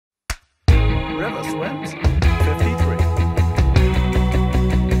river swims 53.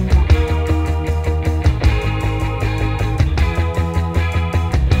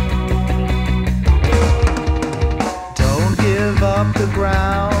 Don't give up the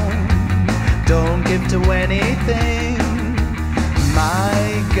ground, don't give to anything.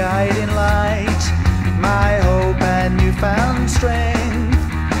 My guiding light, my hope and newfound strength,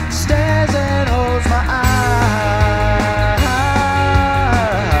 stares and holds my eye.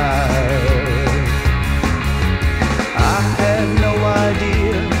 I have no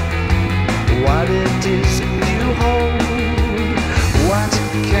idea what it is you hold. What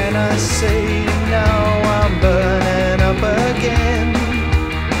can I say now? I'm burning up again,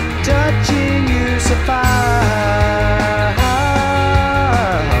 touching you so far.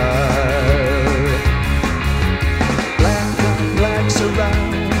 Black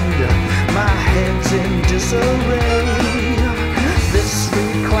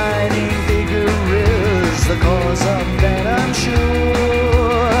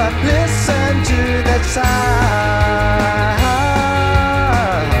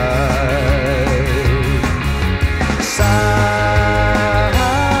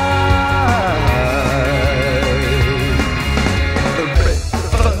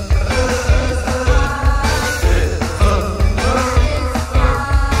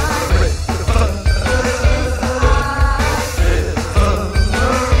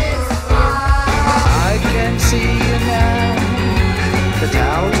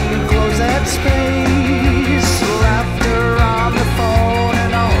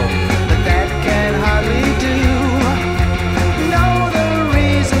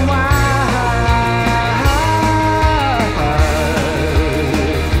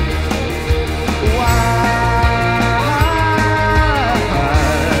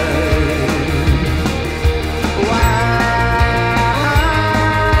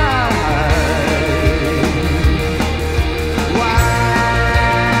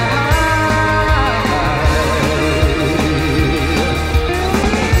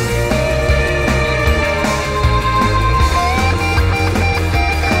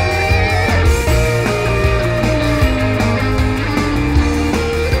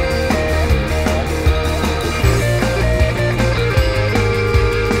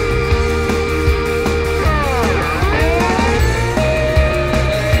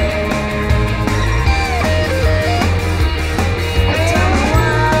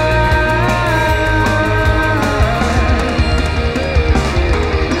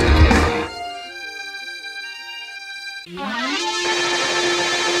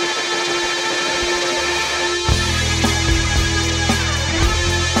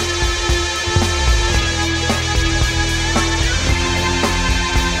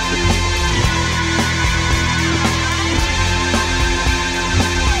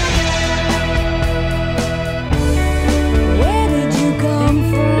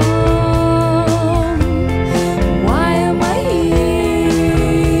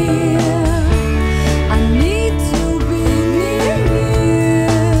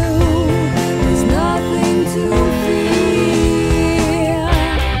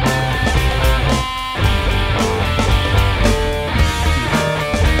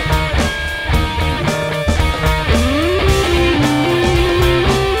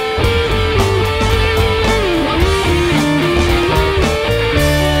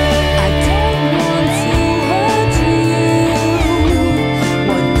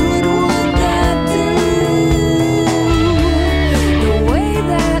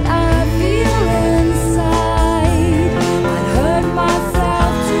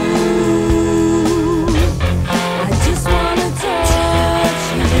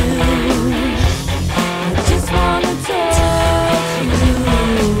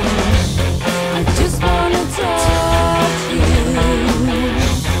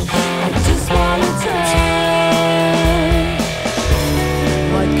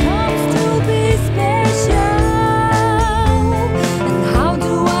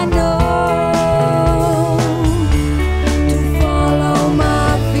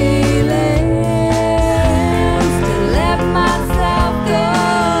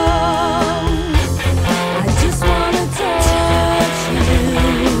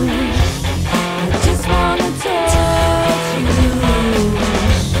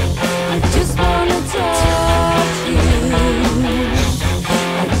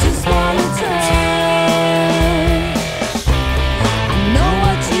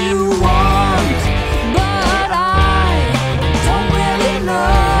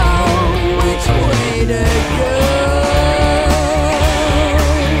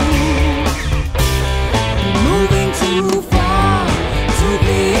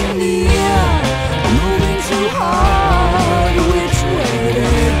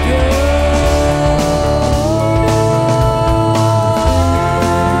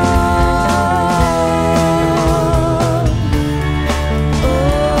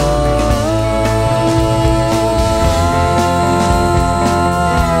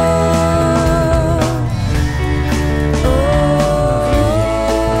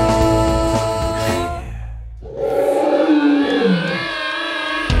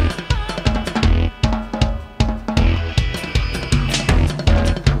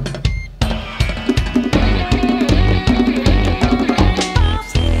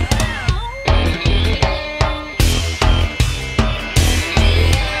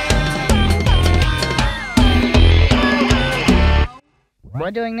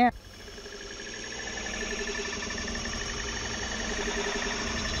are doing now.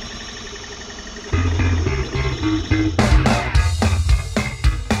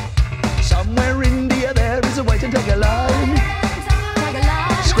 Somewhere in the air there is a white and tiger line.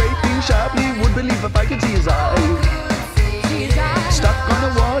 Scraping sharply, would believe if I could see his eye. Stuck on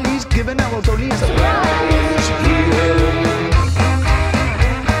the wall, he's giving owls only a surprise.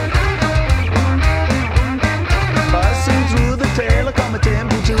 Passing through the tail of Comet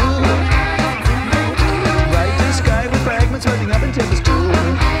Temple too. Right to sky with fragments swelling up in Tablas too.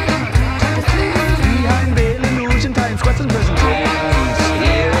 Behind veil illusion, time squats and present tense.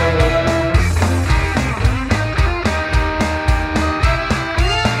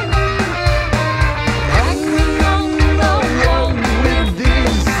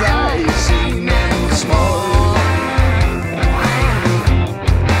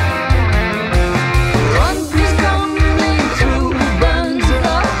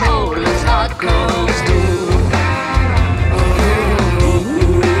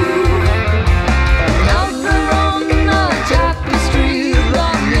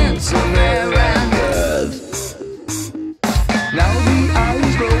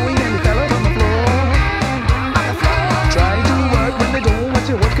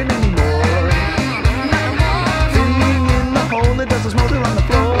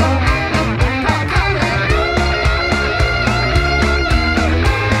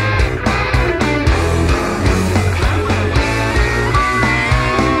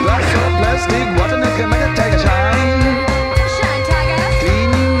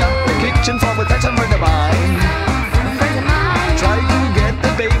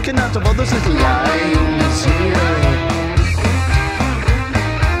 Out of all those little lines,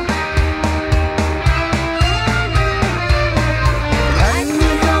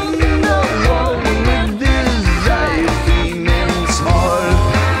 hanging on the wall with his eyes gleaming small.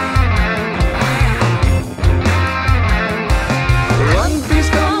 One piece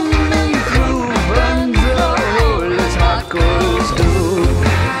coming through burns a hole as hot coals do.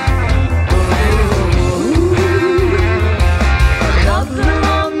 Another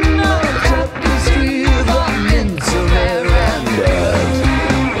on the tapestry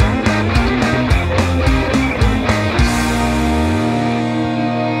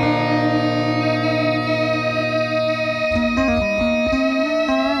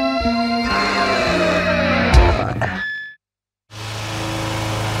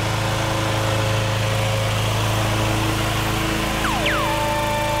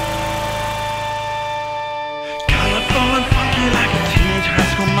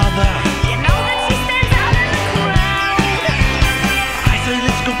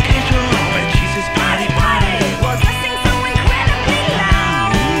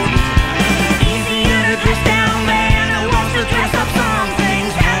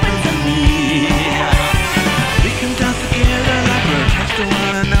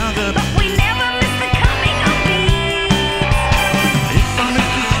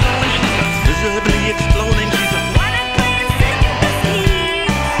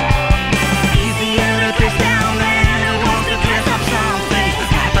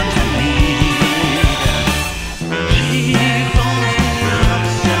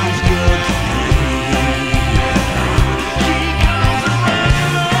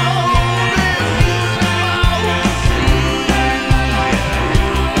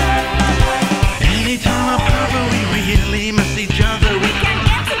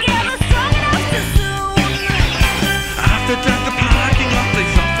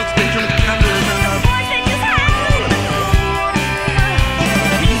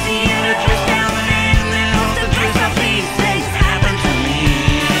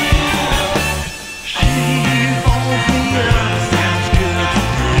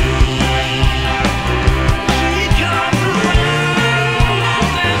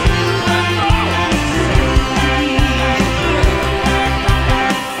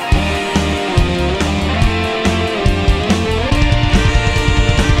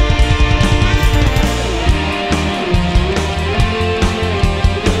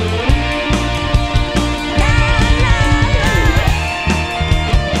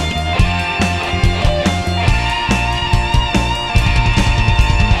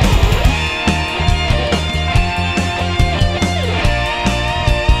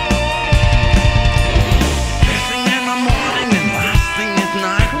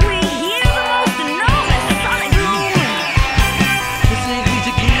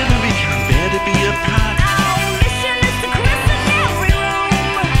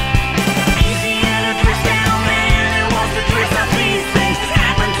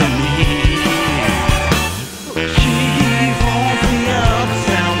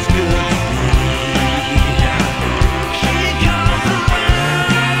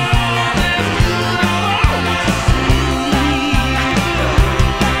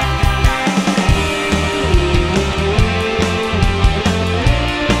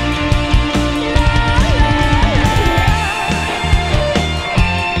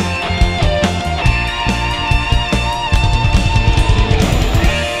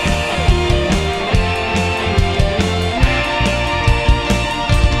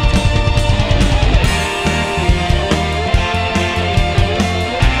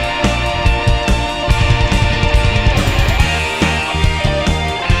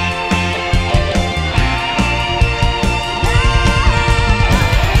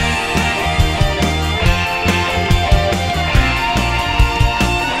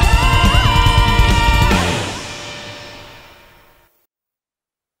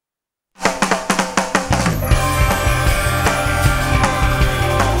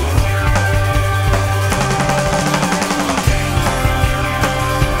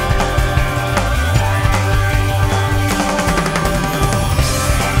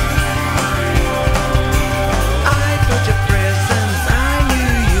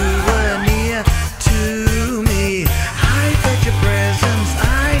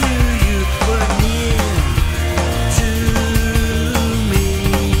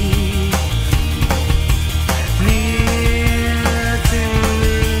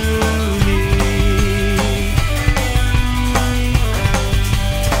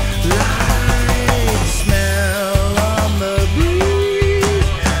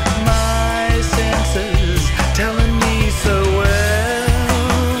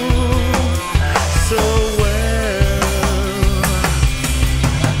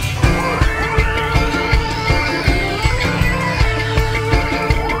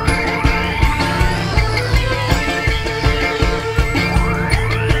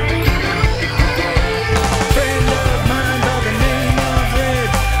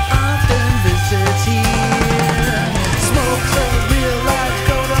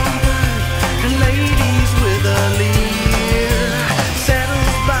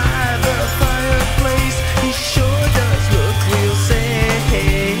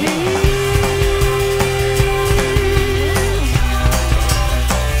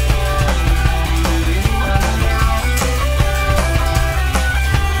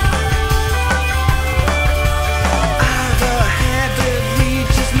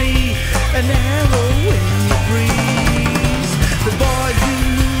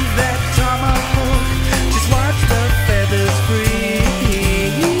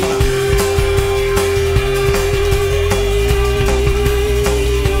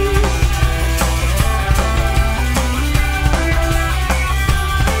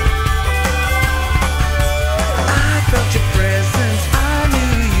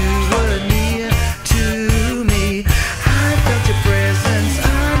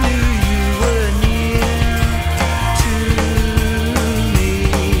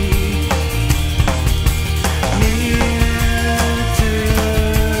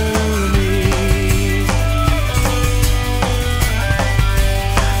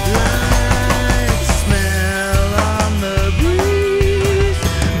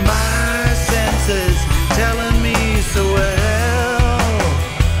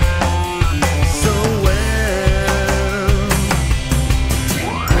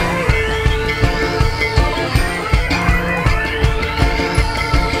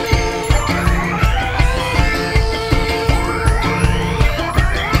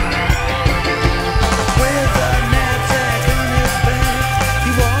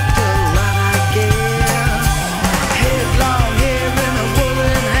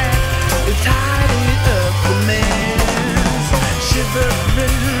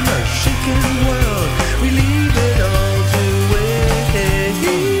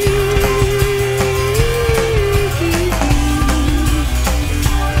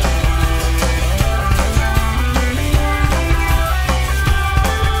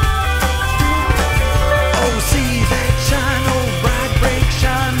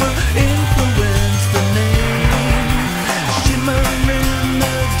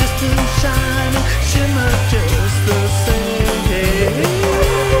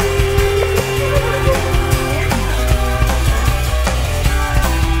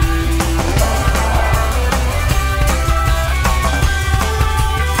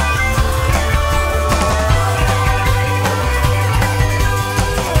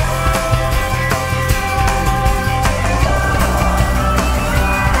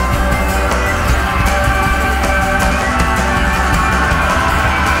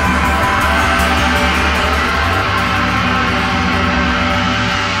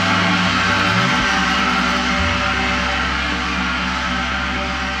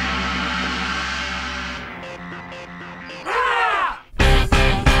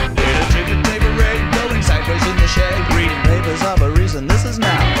reason this is now.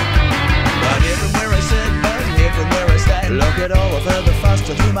 But here from where I sit, but here from where I stand, look at all I've heard the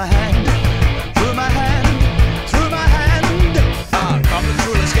faster through my hand. Through my hand, through my hand. Common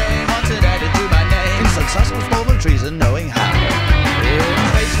rulers game, once it added to my name. Successful form of treason, knowing how.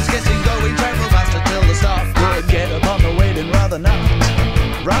 Impatience getting going, travel faster till the stop. Could get upon the waiting, rather not.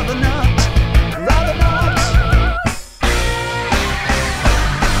 Rather not, rather not.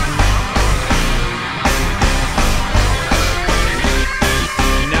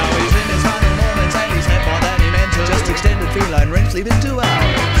 Now he's in his final moments and he's had more than he meant to. Just extended feline ring sleep in 2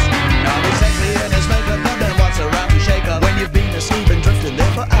 hours. Not exactly in his makeup, but then what's around to shake up when you've been asleep and drifted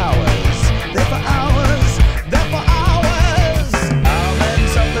there for hours. There for hours, there for hours. Our man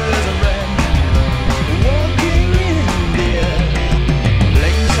suffers a rent, walking in the air.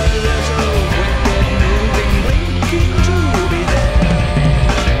 Blinks a little, wicked moving, blinking to be there.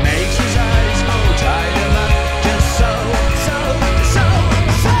 Makes his eyes go, tied him up, just so.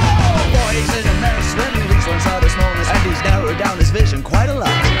 Boy, he's in a mess when he reaches one side of smallness, and he's narrowed down his vision quite a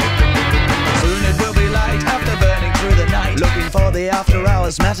lot. Soon it will be light after burning through the night, looking for the after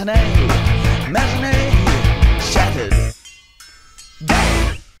hours matinee. Matinee, shattered.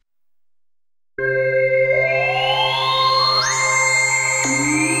 Day.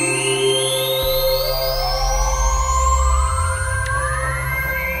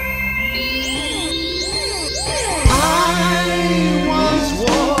 I was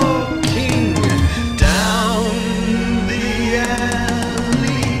walking down the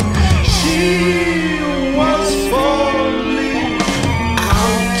alley. She was falling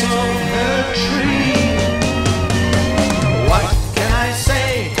out of her tree. What can I say?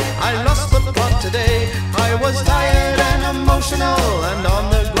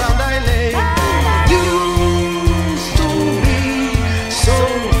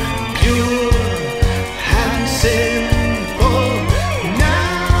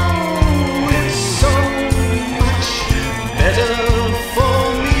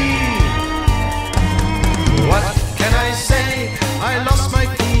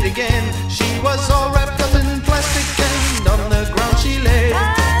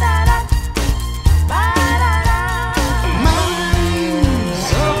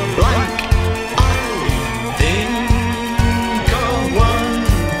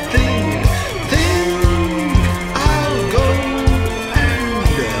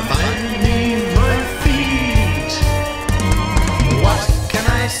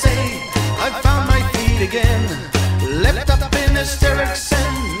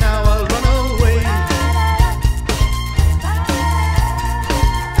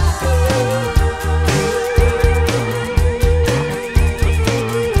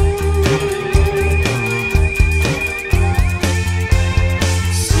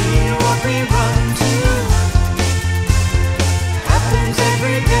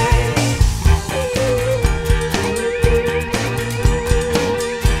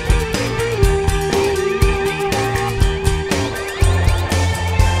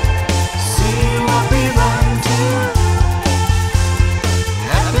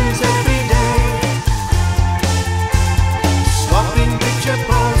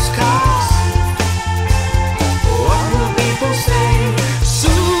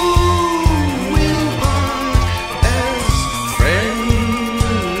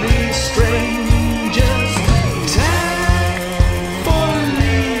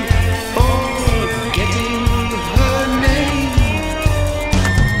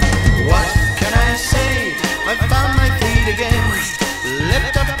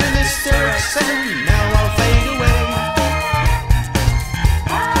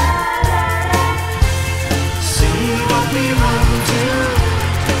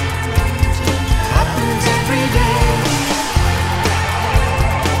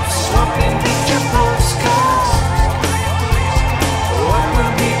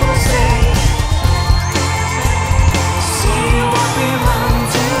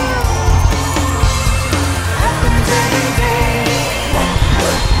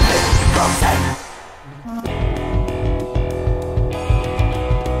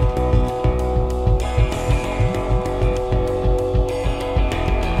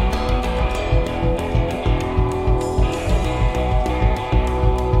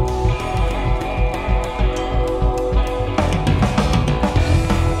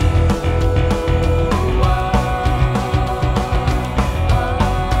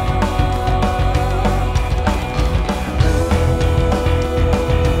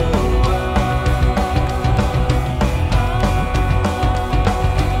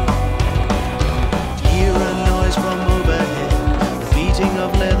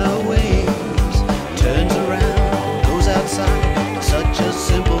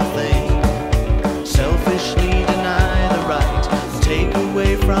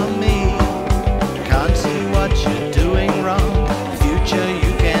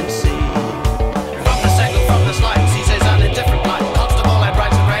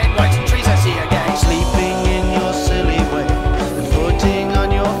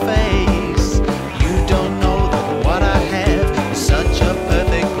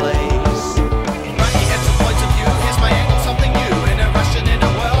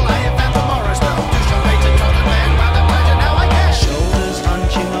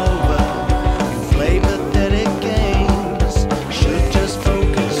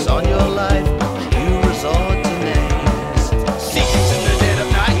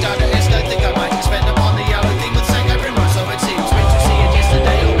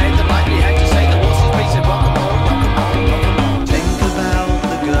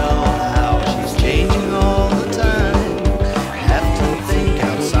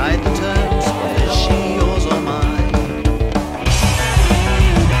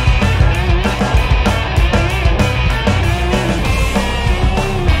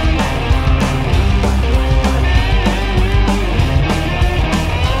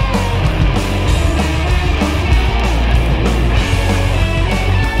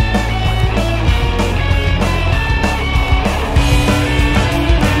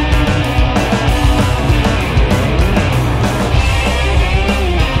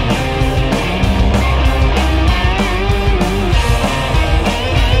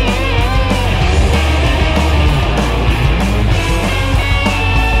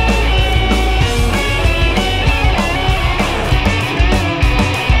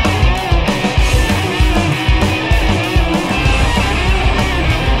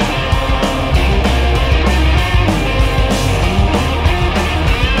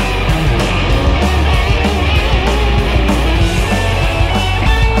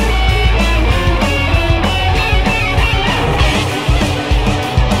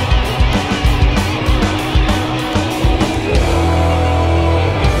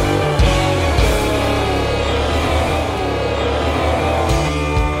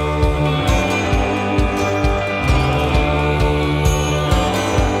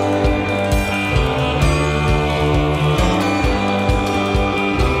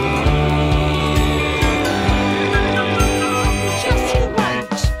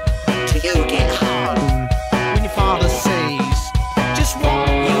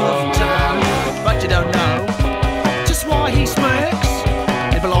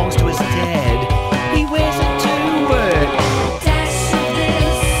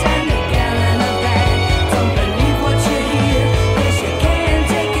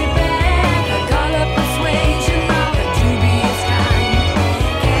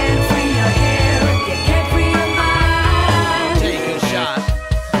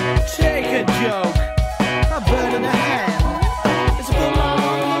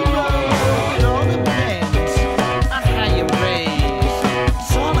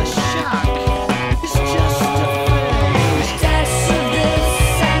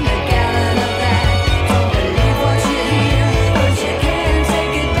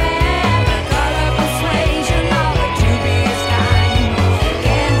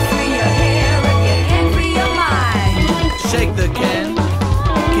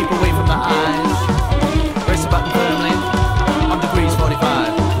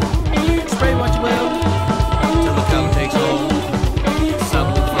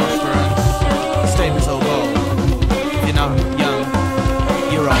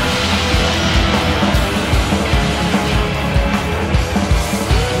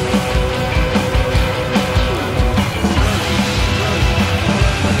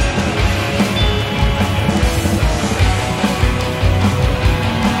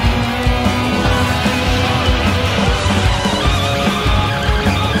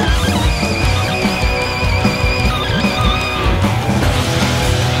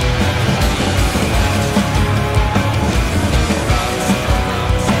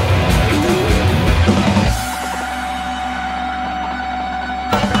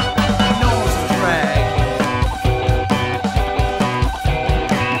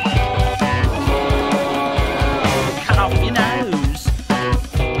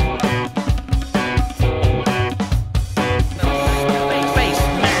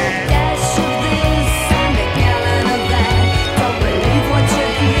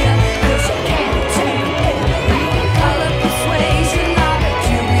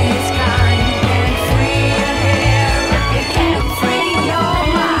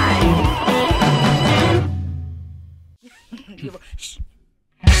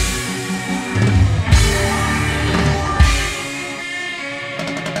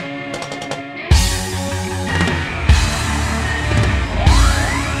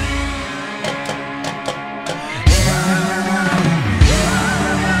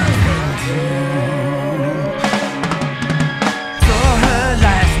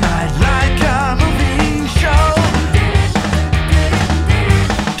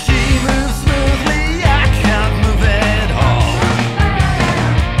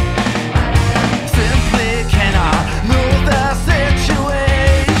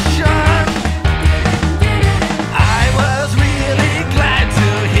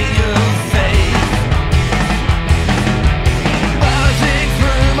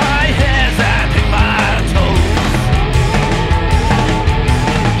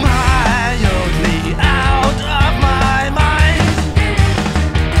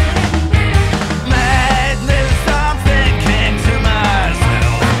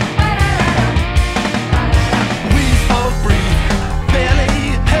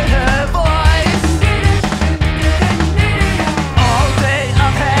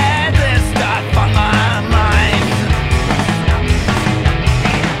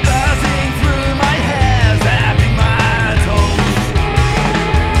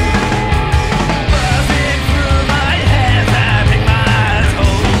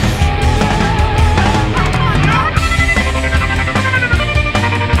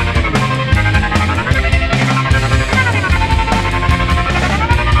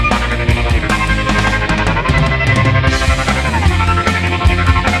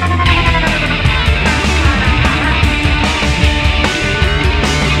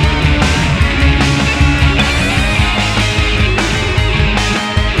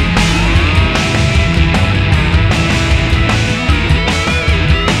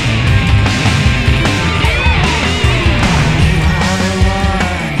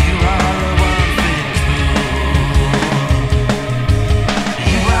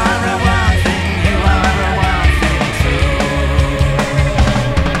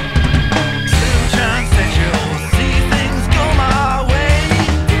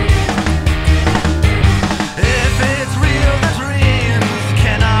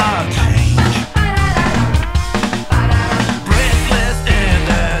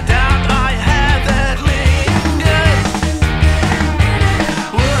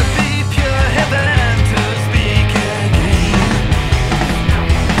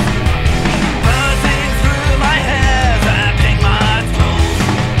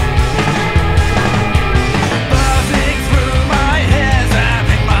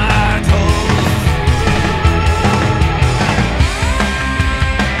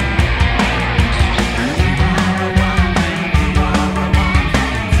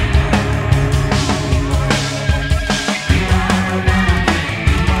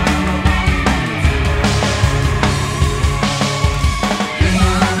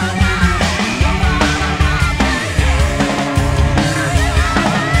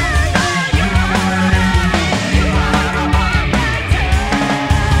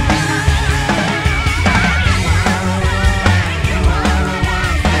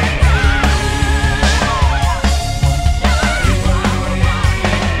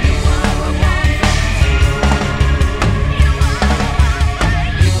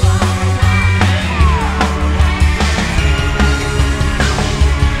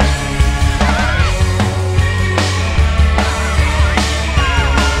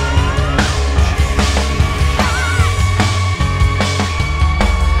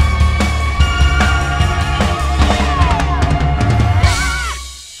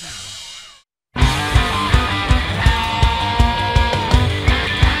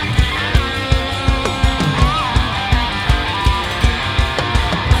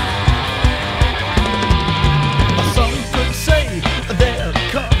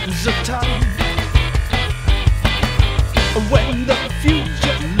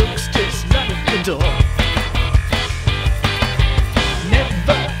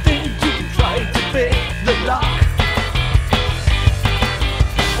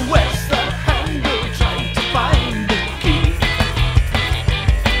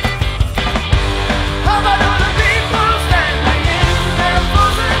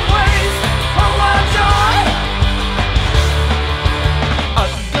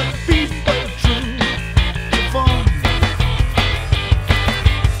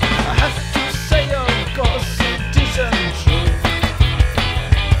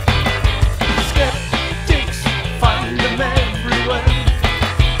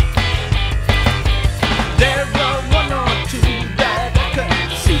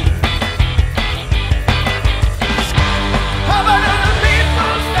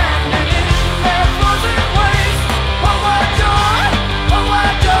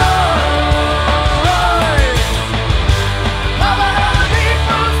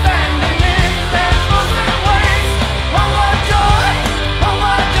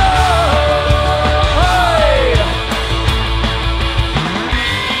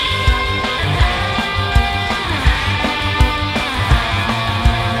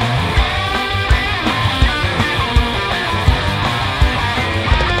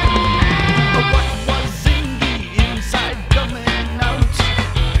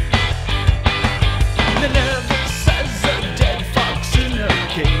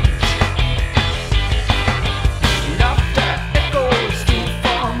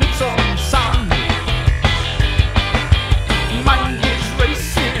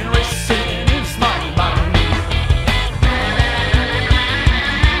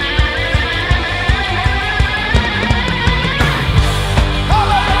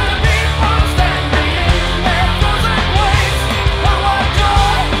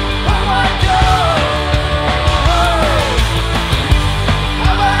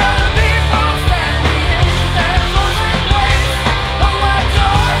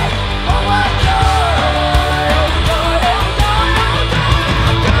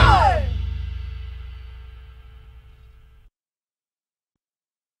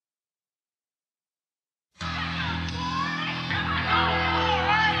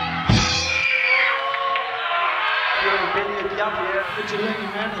 Japje, beetje lekker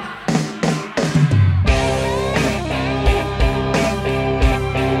man.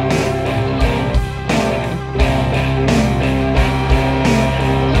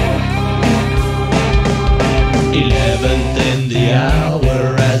 11th in the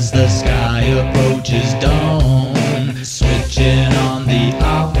hour as the sky approaches dawn, switching on the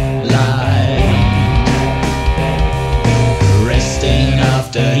off light, resting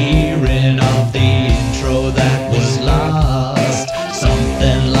after hearing of the intro that was lost,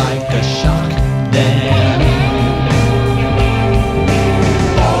 something like a shock then.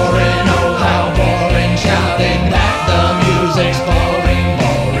 Boring, oh how boring, shouting that the music's boring,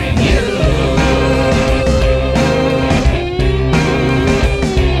 boring you.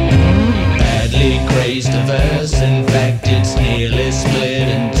 Crazed verse, in fact it's nearly split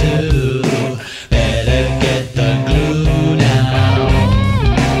in two. Better get the glue now.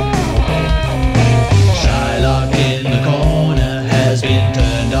 Shylock in the corner has been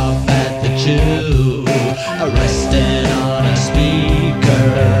turned off at the chew, resting on a speaker.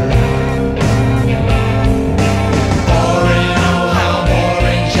 Boring, oh how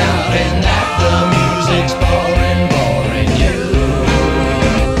boring, shouting that the music's boring, boring you.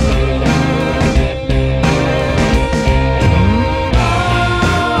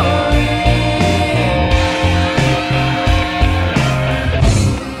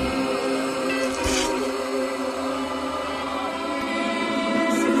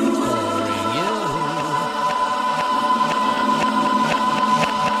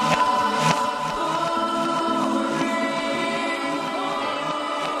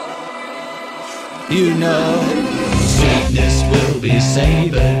 You know, sweetness will be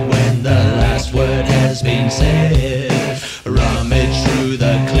savored when the last word has been said. Rummage through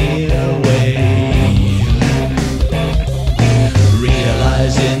the clear wave,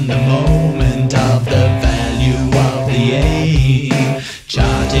 realizing the moment of the value of the aim,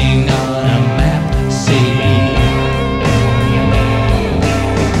 charting on a map, see.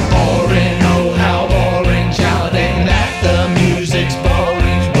 Boring, oh how boring, shouting that the music's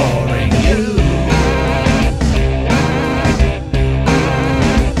boring, boring you.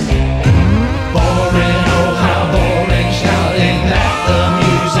 Boring, oh how boring.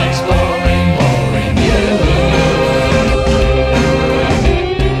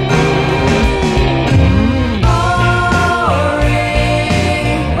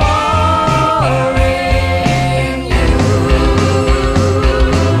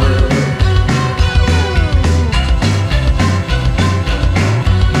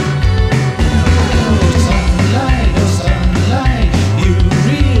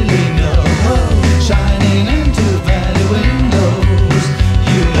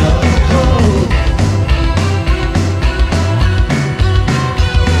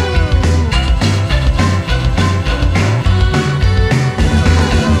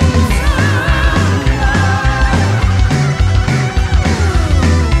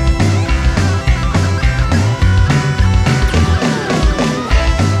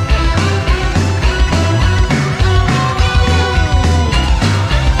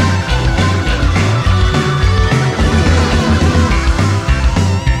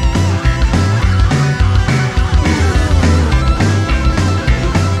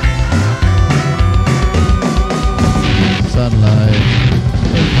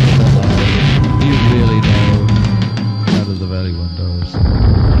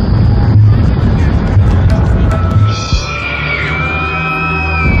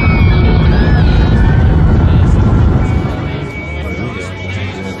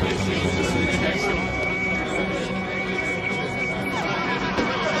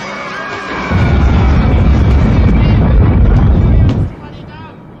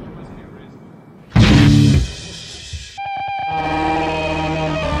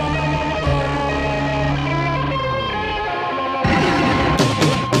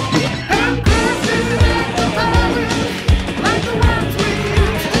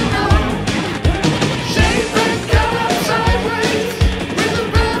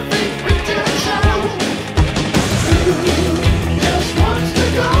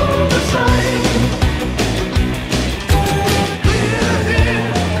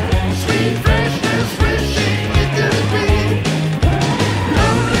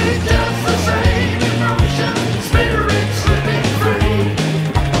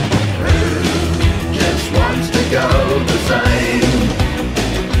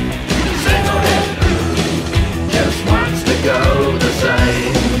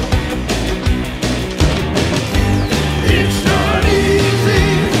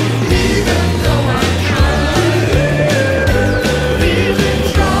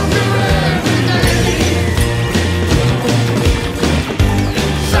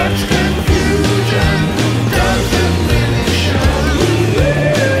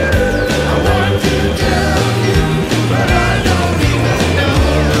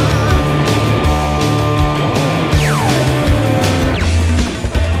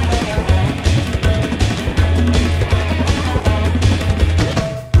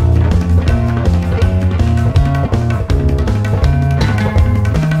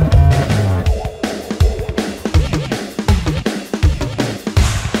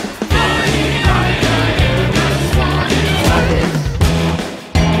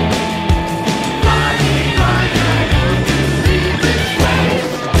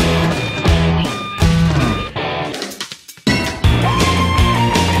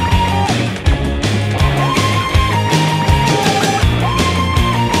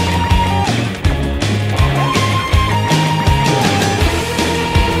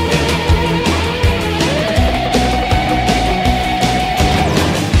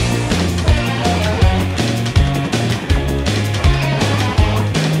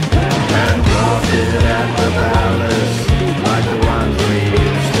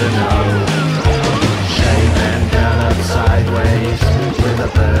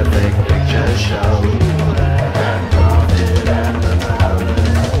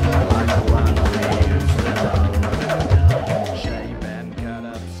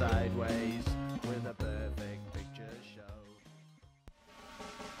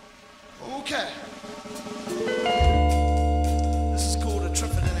 Okay. This is called a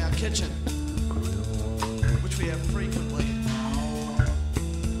triffid in our kitchen, which we have frequently.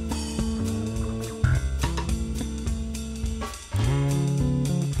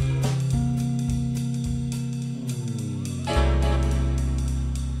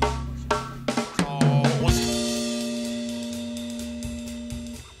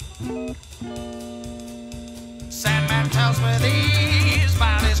 Sandman tells with ease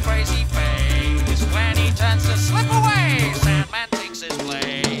about his crazy face when he turns to slip away.